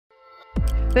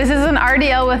This is an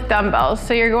RDL with dumbbells.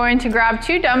 So you're going to grab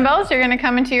 2 dumbbells. You're going to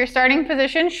come into your starting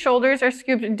position. Shoulders are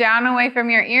scooped down away from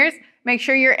your ears. Make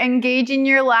sure you're engaging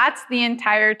your lats the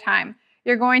entire time.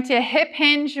 You're going to hip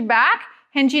hinge back,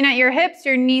 hinging at your hips.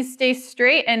 Your knees stay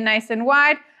straight and nice and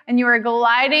wide. And you are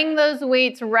gliding those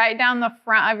weights right down the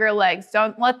front of your legs.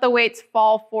 Don't let the weights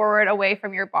fall forward away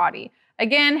from your body.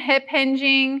 Again, hip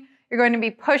hinging. You're going to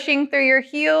be pushing through your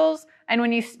heels. And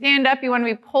when you stand up, you want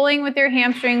to be pulling with your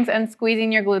hamstrings and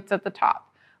squeezing your glutes at the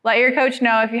top. Let your coach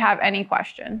know if you have any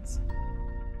questions.